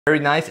Very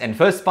nice, and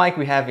first spike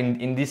we have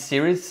in this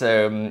series,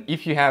 so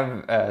if you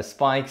have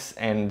spikes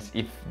and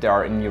if there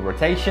are new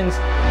rotations.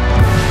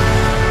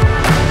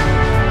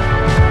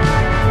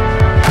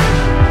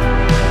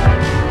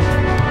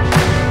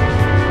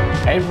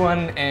 Hey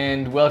everyone,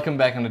 and welcome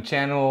back on the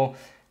channel.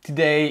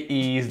 Today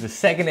is the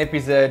second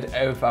episode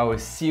of our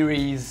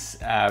series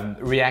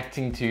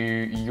reacting to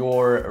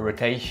your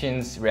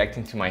rotations,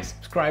 reacting to my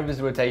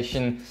subscribers'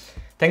 rotation.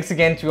 Thanks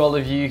again to all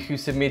of you who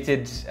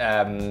submitted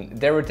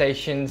their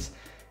rotations.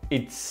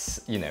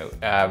 It's,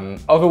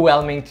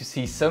 overwhelming to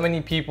see so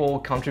many people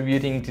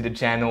contributing to the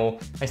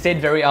channel. I say it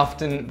very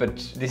often, but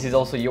this is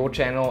also your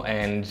channel,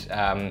 and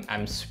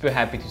I'm super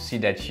happy to see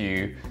that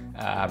you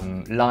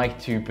like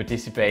to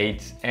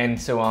participate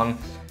and so on.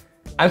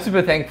 I'm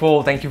super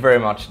thankful, thank you very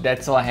much.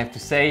 That's all I have to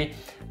say.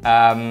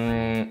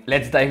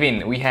 Let's dive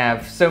in. We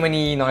have so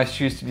many nice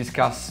shoes to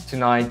discuss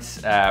tonight.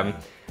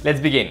 Let's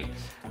begin.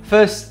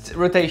 First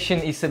rotation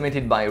is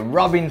submitted by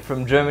Robin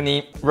from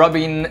Germany.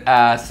 Robin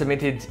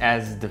submitted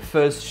as the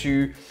first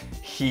shoe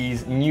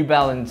his New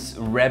Balance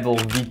Rebel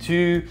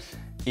V2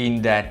 in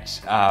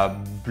that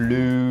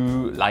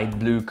light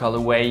blue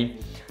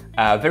colorway.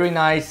 Very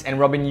nice, and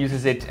Robin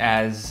uses it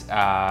as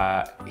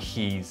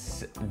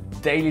his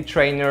daily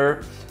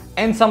trainer,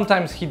 and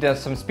sometimes he does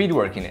some speed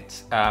work in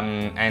it.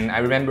 And I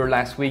remember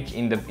last week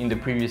in the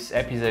previous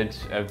episode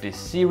of this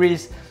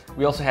series,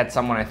 we also had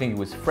someone, I think it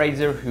was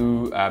Fraser,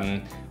 who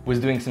was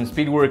doing some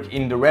speed work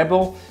in the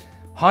Rebel.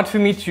 Hard for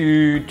me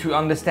to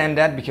understand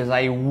that because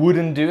I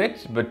wouldn't do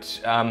it, but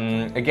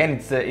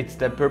again, it's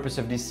the purpose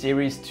of this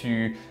series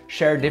to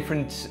share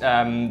different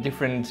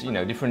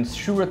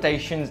shoe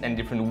rotations and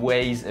different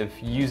ways of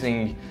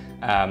using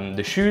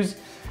the shoes.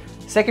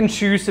 Second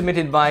shoe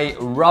submitted by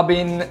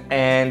Robin,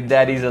 and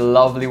that is a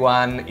lovely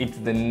one. It's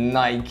the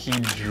Nike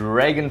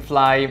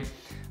Dragonfly.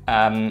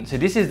 So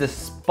this is the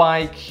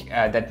spike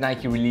that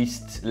Nike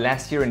released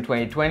last year in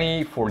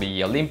 2020 for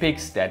the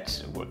Olympics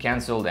that were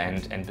cancelled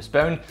and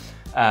postponed.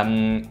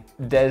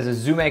 There's a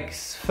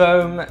ZoomX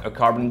foam, a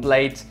carbon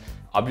plate,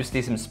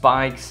 obviously some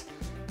spikes,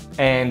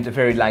 and a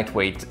very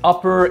lightweight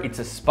upper. It's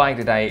a spike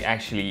that I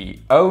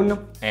actually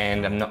own,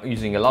 and I'm not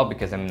using a lot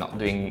because I'm not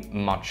doing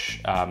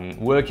much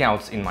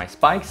workouts in my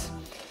spikes.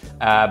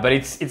 But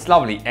it's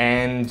lovely,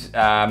 and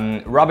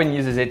Robin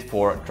uses it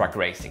for track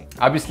racing.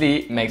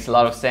 Obviously, it makes a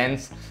lot of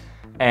sense.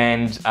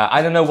 And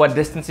I don't know what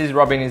distances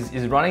Robin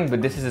is running,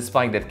 but this is a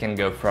spike that can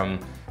go from,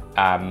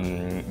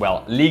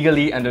 well,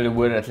 legally under the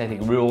World Athletic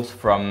rules,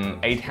 from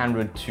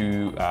 800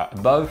 to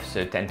above,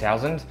 so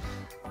 10,000.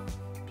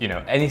 You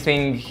know,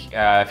 anything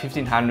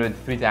 1,500,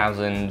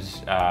 3,000,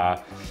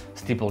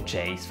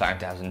 steeplechase,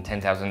 5,000,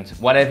 10,000,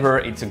 whatever,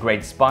 it's a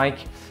great spike.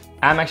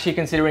 I'm actually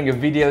considering a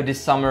video this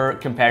summer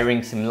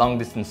comparing some long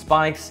distance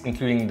spikes,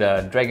 including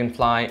the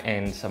Dragonfly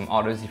and some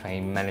others if I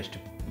manage to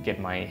get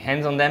my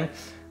hands on them,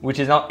 which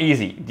is not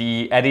easy.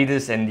 The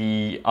Adidas and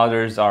the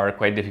others are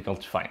quite difficult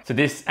to find. So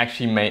this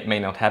actually may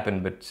not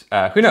happen, but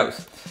who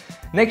knows.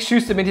 Next shoe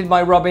submitted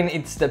by Robin,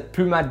 it's the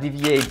Puma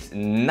Deviate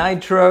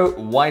Nitro,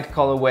 white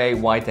colorway,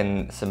 white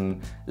and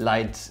some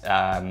light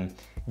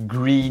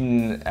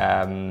green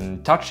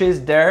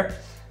touches there.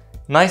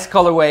 Nice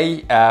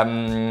colorway,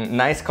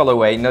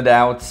 no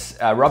doubt.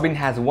 Robin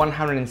has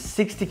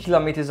 160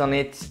 kilometers on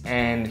it,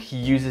 and he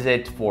uses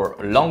it for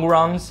long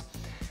runs.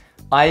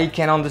 I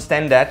can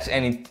understand that,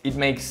 and it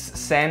makes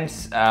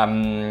sense.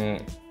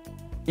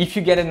 If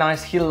you get a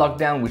nice heel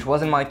lockdown, which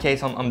wasn't my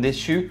case on this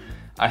shoe,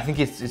 I think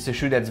it's a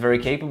shoe that's very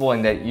capable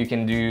and that you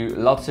can do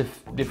lots of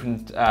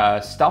different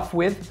stuff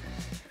with.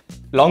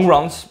 Long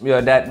runs,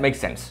 yeah, that makes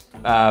sense.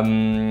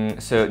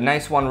 So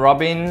nice one,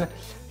 Robin.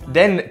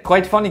 Then,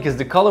 quite funny, because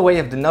the colorway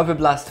of the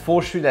Novablast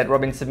 4 shoe that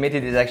Robin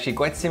submitted is actually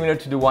quite similar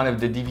to the one of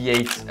the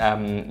Deviate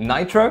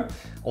Nitro,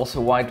 also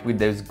white with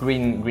those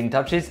green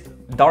touches,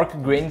 dark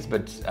greens,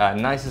 but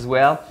nice as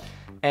well.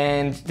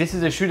 And this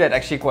is a shoe that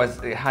actually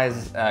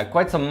has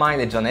quite some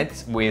mileage on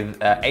it, with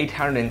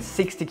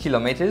 860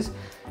 kilometers.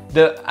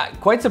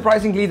 Quite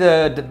surprisingly,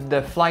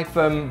 the Flight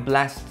Foam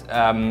Blast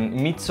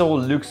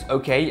midsole looks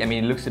okay. I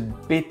mean, it looks a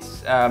bit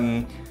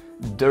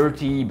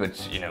dirty, but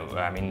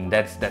I mean,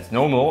 that's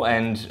normal,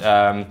 and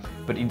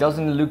but it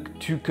doesn't look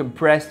too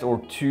compressed or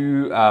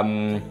too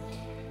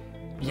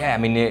yeah, I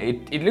mean,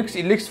 it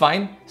looks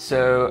fine.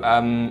 So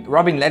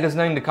Robin, let us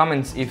know in the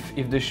comments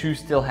if the shoe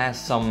still has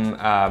some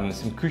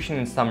cushion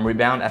and some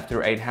rebound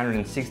after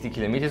 860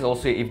 kilometers.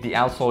 Also, if the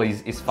outsole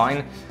is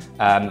fine,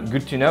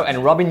 good to know.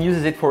 And Robin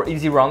uses it for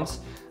easy runs.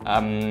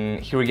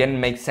 Here again,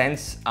 makes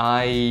sense.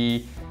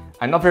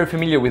 I'm not very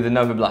familiar with the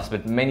Novablast,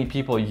 but many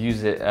people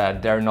use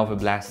their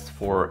Novablast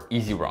for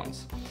easy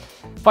runs.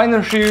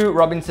 Final shoe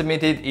Robin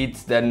submitted,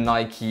 it's the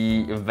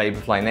Nike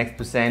Vaporfly Next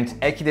Percent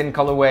Ekiden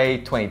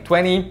colorway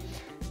 2020.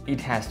 It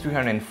has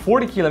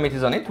 240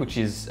 kilometers on it, which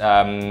is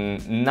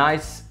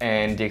nice,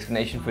 and the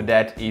explanation for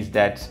that is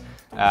that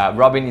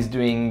Robin is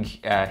doing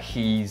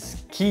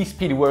his key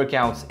speed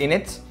workouts in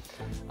it.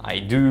 I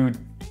do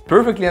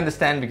perfectly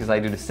understand because I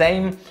do the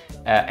same.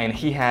 And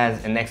he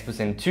has an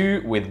X%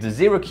 2 with the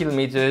 0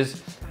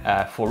 kilometers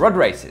for road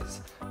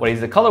races. what is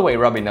the colorway,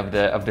 Robin, of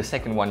the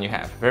second one you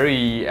have?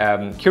 Very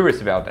curious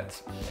about that.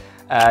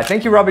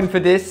 Thank you, Robin, for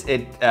this.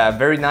 It's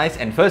very nice,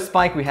 and first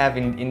spike we have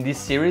in this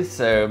series.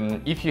 So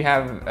if you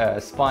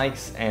have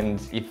spikes and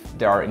if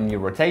there are any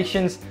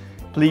rotations,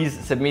 please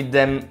submit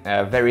them.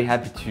 Very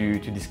happy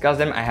to discuss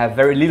them. I have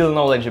very little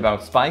knowledge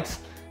about spikes,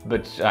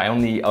 but I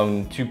only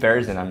own 2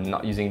 pairs and I'm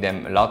not using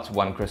them a lot,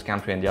 one cross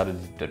country and the other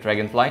the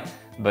Dragonfly.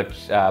 But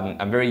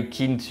I'm very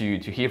keen to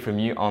hear from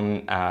you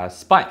on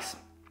spikes.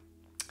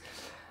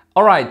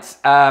 All right,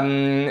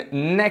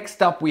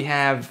 next up we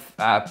have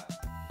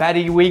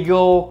Paddy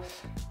Wiggle.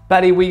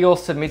 Paddy Wiggle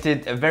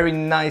submitted a very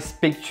nice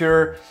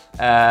picture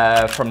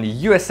from the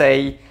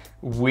USA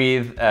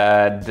with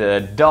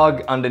the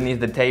dog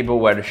underneath the table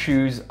where the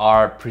shoes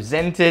are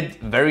presented.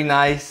 Very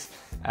nice.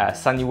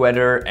 Sunny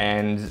weather,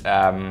 and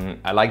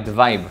I like the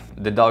vibe.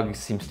 The dog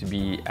seems to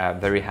be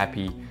very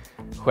happy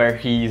where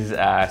he's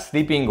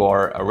sleeping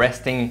or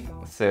resting,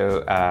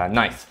 so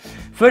nice.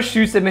 First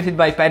shoe submitted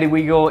by Paddy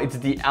Wiggle, it's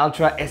the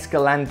Ultra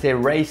Escalante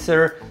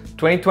Racer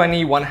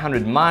 2020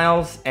 100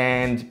 miles,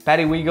 and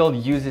Paddy Wiggle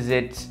uses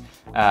it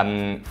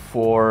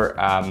for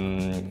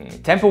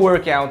tempo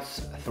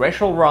workouts,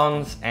 threshold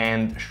runs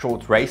and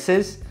short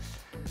races.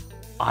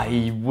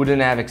 I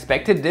wouldn't have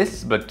expected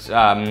this, but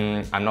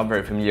I'm not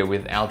very familiar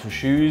with Ultra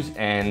shoes,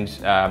 and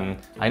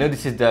I know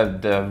this is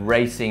the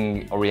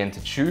racing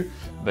oriented shoe,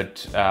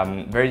 but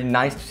very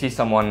nice to see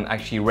someone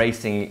actually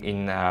racing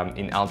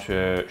in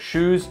Ultra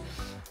shoes.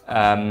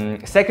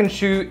 Second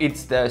shoe,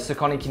 it's the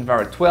Saucony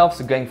Endorphin 12,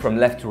 so going from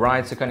left to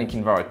right, Saucony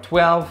Endorphin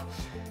 12.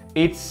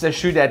 It's a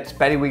shoe that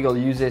Paddy Wiggle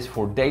uses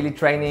for daily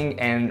training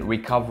and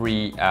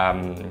recovery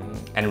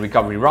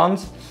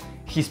runs.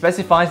 He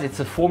specifies it's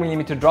a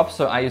 4mm drop,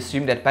 so I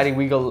assume that Paddy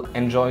Wiggle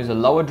enjoys a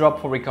lower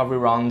drop for recovery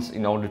runs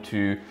in order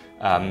to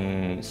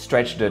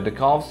stretch the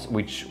calves,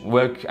 which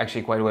work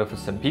actually quite well for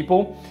some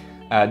people.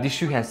 This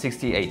shoe has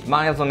 68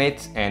 miles on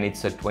it, and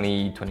it's a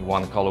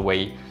 2021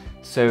 colorway,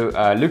 so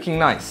looking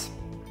nice.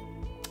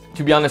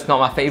 To be honest, not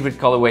my favorite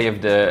colorway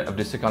of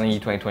the Saucony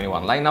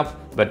 2021 lineup,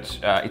 but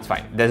it's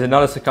fine. There's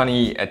another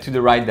Saucony to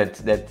the right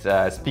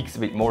that speaks a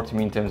bit more to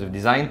me in terms of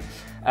design.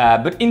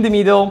 But in the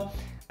middle,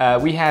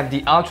 we have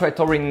the Ultra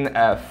Touring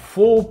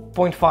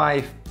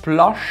 4.5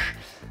 Plush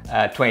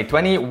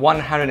 2020,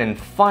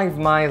 105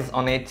 miles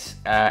on it,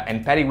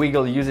 and Paddy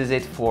Wiggle uses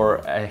it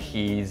for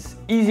his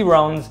easy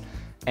runs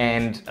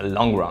and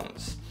long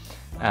runs.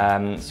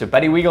 So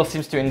Paddy Wiggle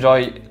seems to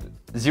enjoy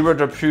zero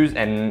drop shoes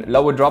and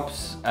lower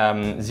drops,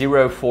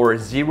 0 for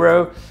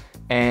 0.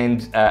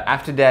 And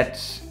after that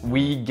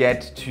we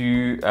get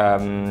to,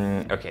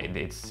 okay,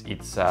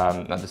 it's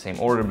not the same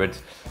order,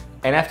 but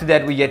and after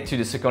that we get to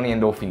the Saucony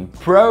Endorphin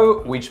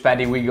Pro, which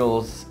Paddy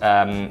Wiggle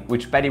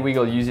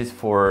uses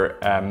for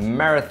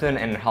marathon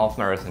and half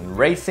marathon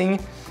racing.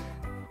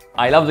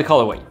 I love the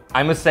colorway.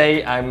 I must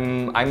say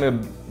I'm a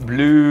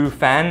blue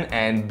fan,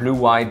 and blue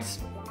white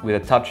with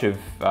a touch of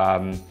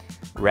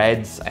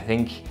reds, I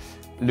think,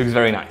 looks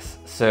very nice.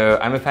 So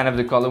I'm a fan of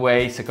the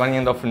colorway. Saucony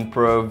Endorphin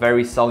Pro,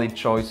 very solid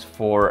choice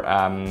for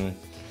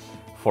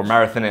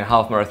marathon and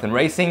half marathon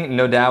racing,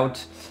 no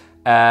doubt.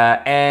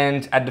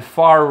 And at the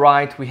far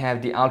right we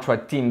have the Ultra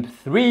Team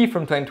 3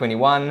 from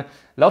 2021.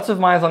 Lots of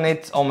miles on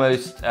it,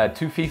 almost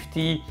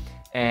 250.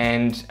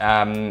 And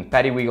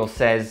Paddy Wiggle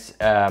says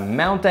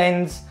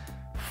mountains,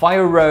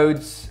 fire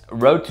roads,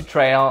 road to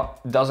trail,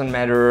 doesn't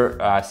matter.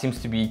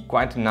 Seems to be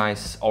quite a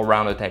nice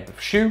all-rounder type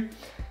of shoe.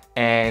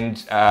 And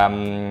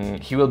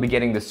he will be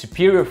getting the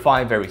Superior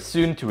 5 very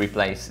soon to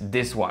replace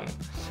this one.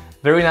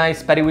 Very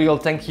nice, Paddy Wiggle,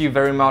 thank you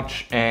very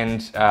much.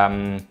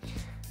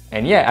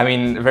 And yeah, I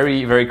mean,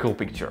 very cool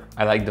picture.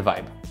 I like the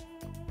vibe.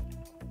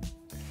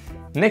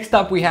 Next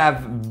up we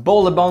have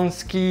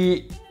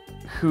Bolabonsky,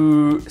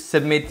 who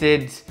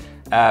submitted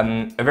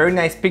a very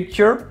nice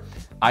picture.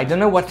 I don't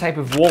know what type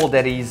of wall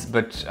that is,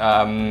 but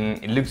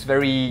it looks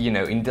very, you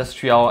know,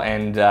 industrial,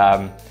 and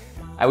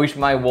I wish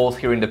my walls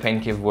here in the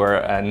paint cave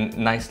were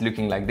nice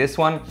looking like this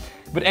one.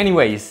 But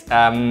anyways,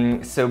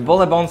 so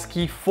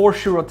Bolabonsky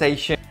 4-shoe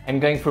rotation,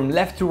 and going from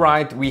left to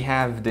right we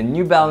have the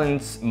New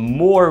Balance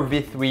More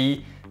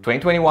V3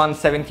 2021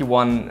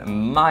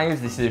 71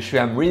 miles. This is a shoe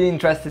I'm really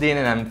interested in,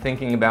 and I'm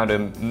thinking about a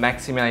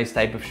maximalist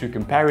type of shoe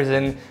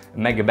comparison, a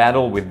mega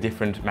battle with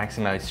different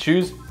maximalist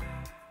shoes.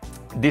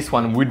 This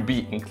one would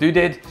be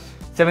included.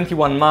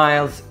 71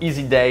 miles,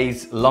 easy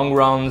days, long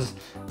runs,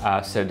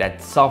 so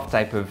that soft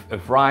type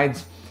of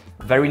rides.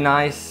 Very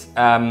nice.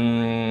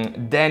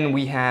 Then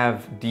we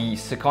have the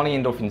Saucony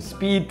Endorphin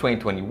Speed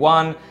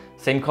 2021,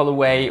 same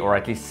colorway, or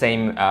at least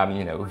same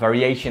you know,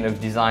 variation of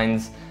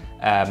designs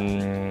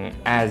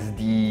as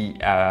the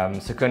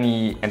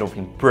Saucony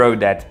Endorphin Pro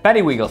that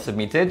Paddy Wiggle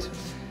submitted.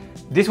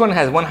 This one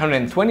has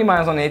 120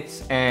 miles on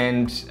it,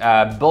 and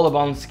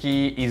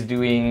Bolabonsky is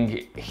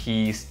doing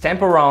his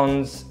tempo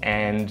runs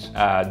and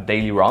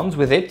daily runs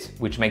with it,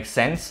 which makes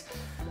sense.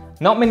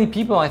 Not many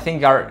people, I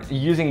think, are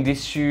using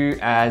this shoe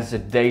as a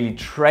daily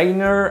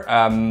trainer.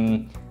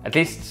 At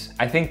least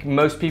I think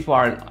most people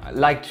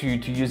like to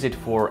use it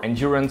for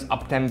endurance,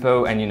 up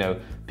tempo, and you know,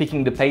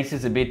 picking the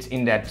paces a bit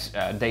in that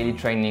daily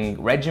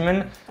training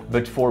regimen.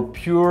 But for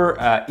pure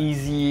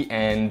easy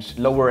and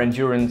lower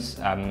endurance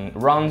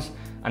runs,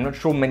 I'm not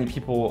sure many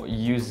people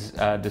use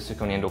the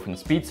Saucony Endorphin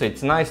Speed, so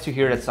it's nice to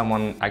hear that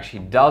someone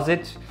actually does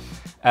it.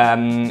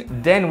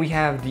 Then we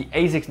have the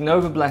Asics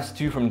Novablast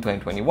 2 from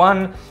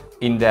 2021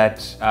 in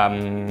that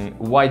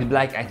white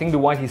black. I think the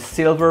white is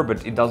silver,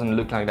 but it doesn't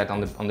look like that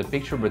on the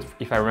picture. But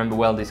if I remember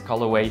well, this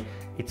colorway,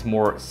 it's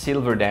more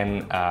silver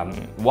than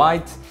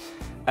white.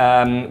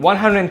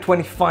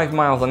 125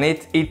 miles on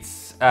it.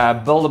 It's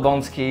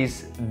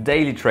Bolobonsky's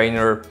daily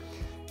trainer.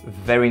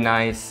 Very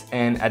nice.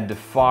 And at the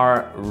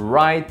far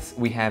right,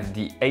 we have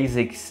the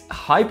Asics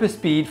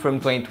Hyperspeed from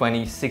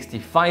 2020,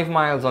 65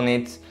 miles on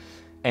it.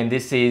 And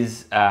this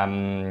is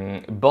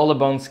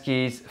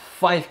Bolobonsky's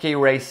 5K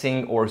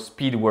racing or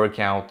speed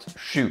workout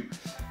shoe.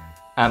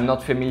 I'm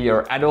not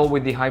familiar at all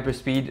with the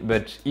Hyperspeed,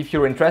 but if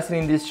you're interested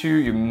in this shoe,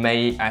 you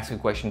may ask a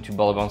question to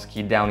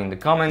Bolobonsky down in the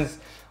comments,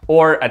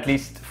 or at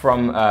least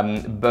from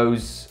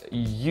Bo's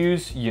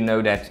use, you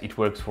know that it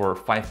works for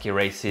 5K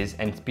races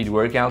and speed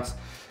workouts.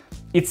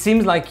 It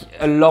seems like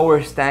a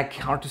lower stack,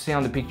 hard to say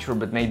on the picture,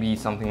 but maybe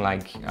something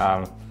like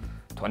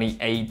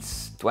 28,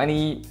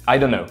 20, I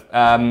don't know.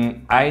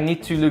 I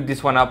need to look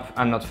this one up.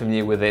 I'm not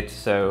familiar with it,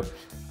 so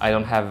I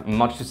don't have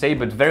much to say,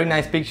 but very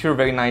nice picture,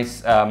 very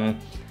nice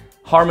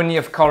harmony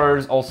of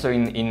colors also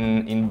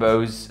in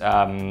Bo's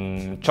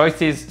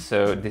choices.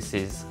 So this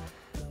is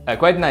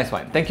quite a nice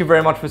one. Thank you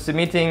very much for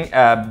submitting.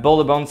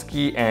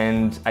 Bolobonsky,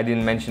 and I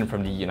didn't mention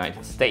from the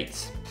United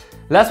States.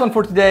 Last one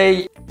for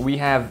today, we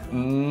have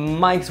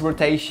Mike's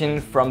rotation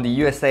from the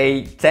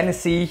USA,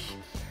 Tennessee.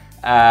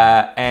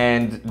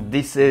 And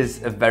this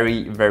is a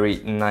very,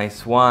 very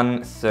nice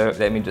one. So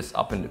let me just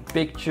open the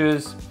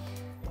pictures.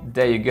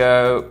 There you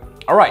go.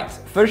 All right,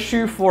 first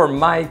shoe for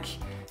Mike.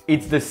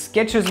 It's the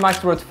Skechers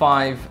Max Road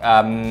 5.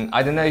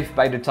 I don't know if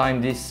by the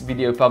time this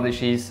video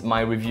publishes,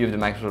 my review of the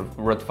Max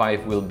Road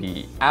 5 will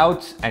be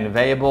out and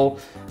available.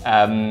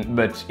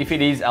 But if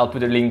it is, I'll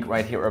put a link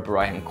right here upper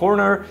right hand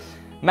corner.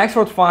 Max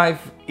Road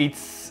 5,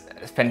 it's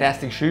a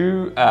fantastic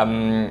shoe.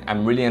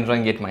 I'm really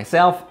enjoying it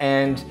myself,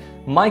 and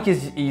Mike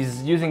is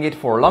using it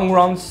for long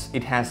runs.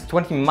 It has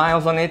 20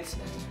 miles on it.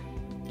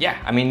 Yeah,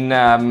 I mean,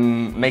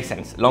 makes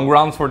sense. Long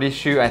runs for this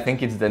shoe, I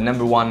think it's the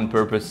 #1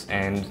 purpose,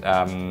 and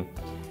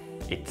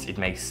it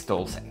makes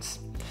total sense.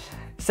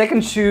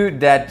 Second shoe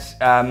that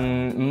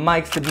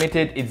Mike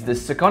submitted, it's the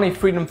Saucony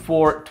Freedom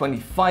 4,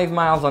 25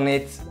 miles on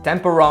it,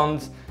 tempo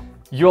runs.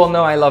 You all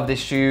know I love this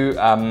shoe.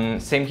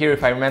 Same here,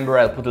 if I remember,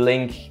 I'll put a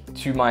link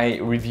to my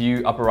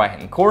review upper right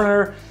hand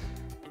corner.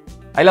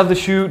 I love the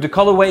shoe. The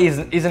colorway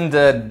isn't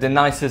the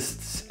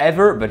nicest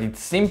ever, but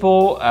it's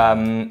simple,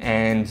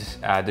 and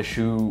the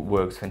shoe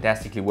works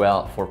fantastically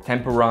well for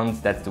tempo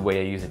runs. That's the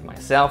way I use it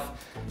myself.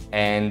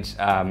 And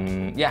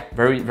yeah,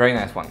 very, very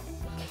nice one.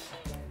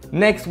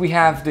 Next, we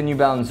have the New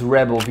Balance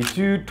Rebel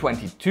V2,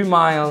 22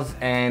 miles,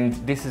 and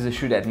this is a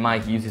shoe that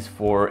Mike uses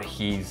for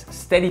his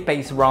steady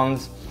pace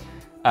runs.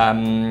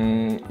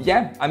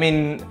 Yeah, I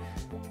mean,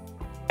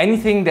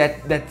 anything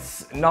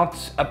that's not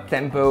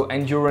up-tempo,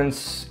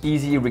 endurance,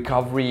 easy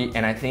recovery,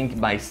 and I think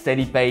by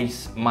steady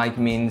pace, Mike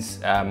means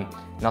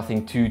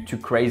nothing too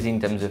crazy in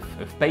terms of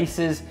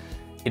paces.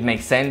 It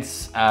makes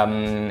sense.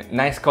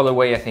 Nice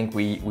colorway. I think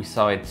we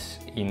saw it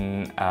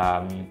in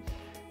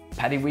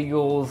Paddy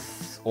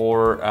Wiggles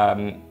or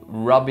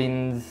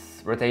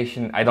Robin's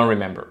rotation. I don't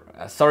remember.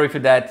 Sorry for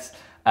that.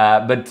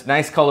 But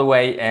nice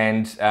colorway,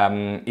 and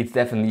it's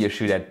definitely a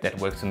shoe that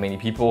works for many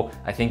people.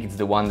 I think it's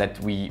the one that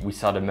we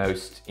saw the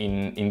most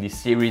in this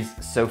series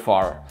so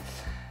far.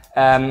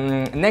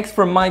 Next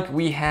from Mike,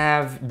 we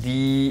have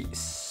the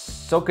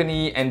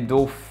Saucony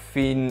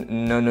Endorphin.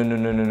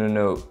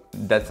 No,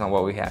 that's not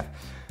what we have.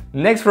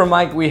 Next from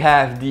Mike, we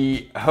have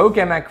the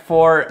Hoka Mach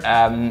 4,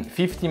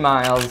 50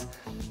 miles.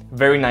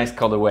 Very nice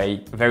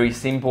colorway, very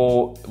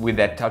simple with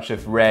that touch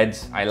of red.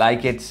 I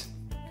like it.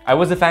 I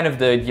was a fan of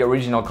the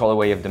original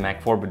colorway of the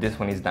Mach 4, but this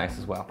one is nice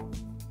as well.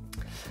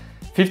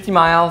 50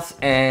 miles,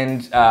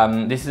 and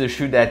this is a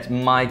shoe that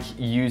Mike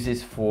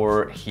uses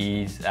for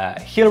his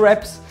heel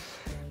reps.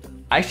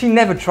 I actually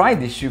never tried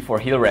this shoe for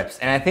heel reps,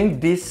 and I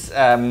think this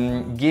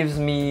gives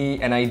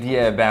me an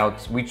idea about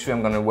which shoe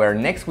I'm gonna wear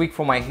next week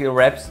for my heel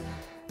reps.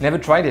 Never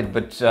tried it,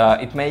 but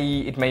it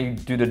may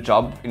do the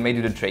job, it may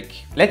do the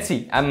trick. Let's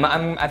see.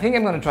 I think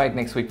I'm gonna try it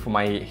next week for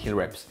my heel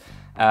reps.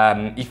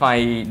 If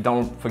I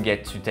don't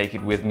forget to take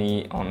it with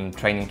me on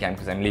training camp,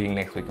 because I'm leaving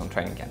next week on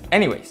training camp.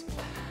 Anyways,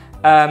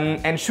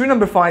 and shoe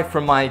number 5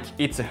 from Mike,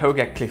 it's a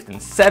Hoka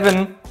Clifton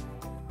 7.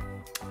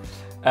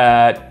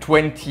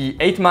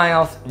 28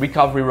 miles,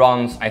 recovery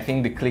runs. I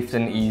think the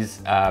Clifton is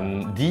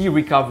the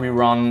recovery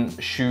run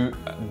shoe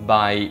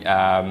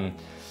by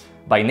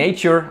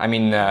nature. I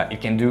mean,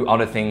 it can do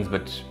other things,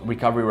 but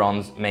recovery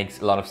runs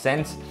makes a lot of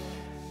sense.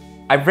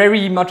 I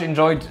very much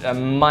enjoyed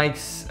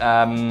Mike's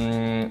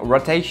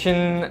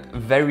rotation,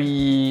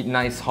 very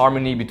nice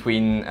harmony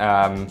between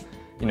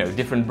you know,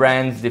 different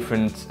brands,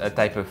 different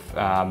type of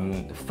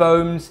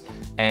foams,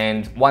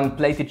 and one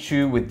plated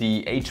shoe with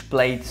the H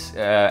plates,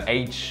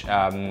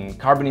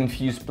 carbon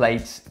infused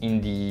plates in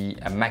the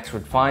Max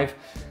Road 5.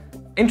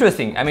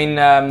 Interesting. I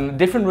mean,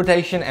 different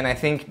rotation, and I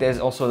think there's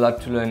also a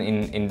lot to learn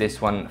in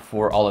this one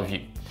for all of you.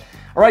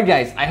 Alright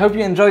guys, I hope you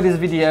enjoyed this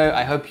video.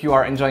 I hope you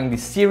are enjoying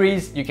this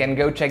series. You can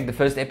go check the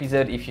first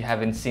episode if you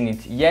haven't seen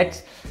it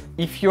yet.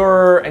 If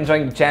you're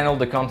enjoying the channel,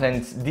 the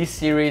content, this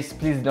series,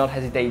 please do not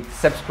hesitate to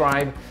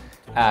subscribe.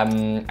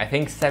 I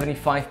think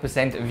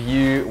 75% of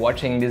you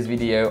watching this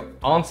video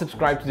aren't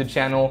subscribed to the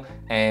channel,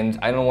 and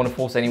I don't want to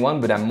force anyone,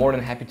 but I'm more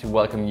than happy to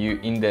welcome you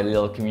in the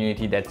little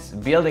community that's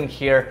building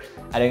here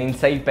at an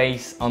insane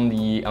pace on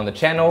the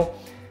channel.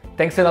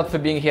 Thanks a lot for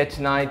being here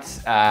tonight.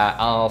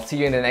 I'll see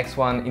you in the next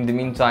one. In the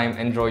meantime,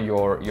 enjoy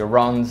your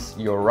runs,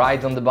 your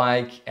rides on the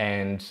bike,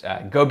 and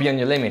go beyond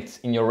your limits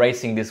in your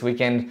racing this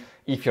weekend.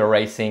 If you're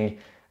racing,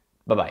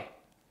 bye-bye.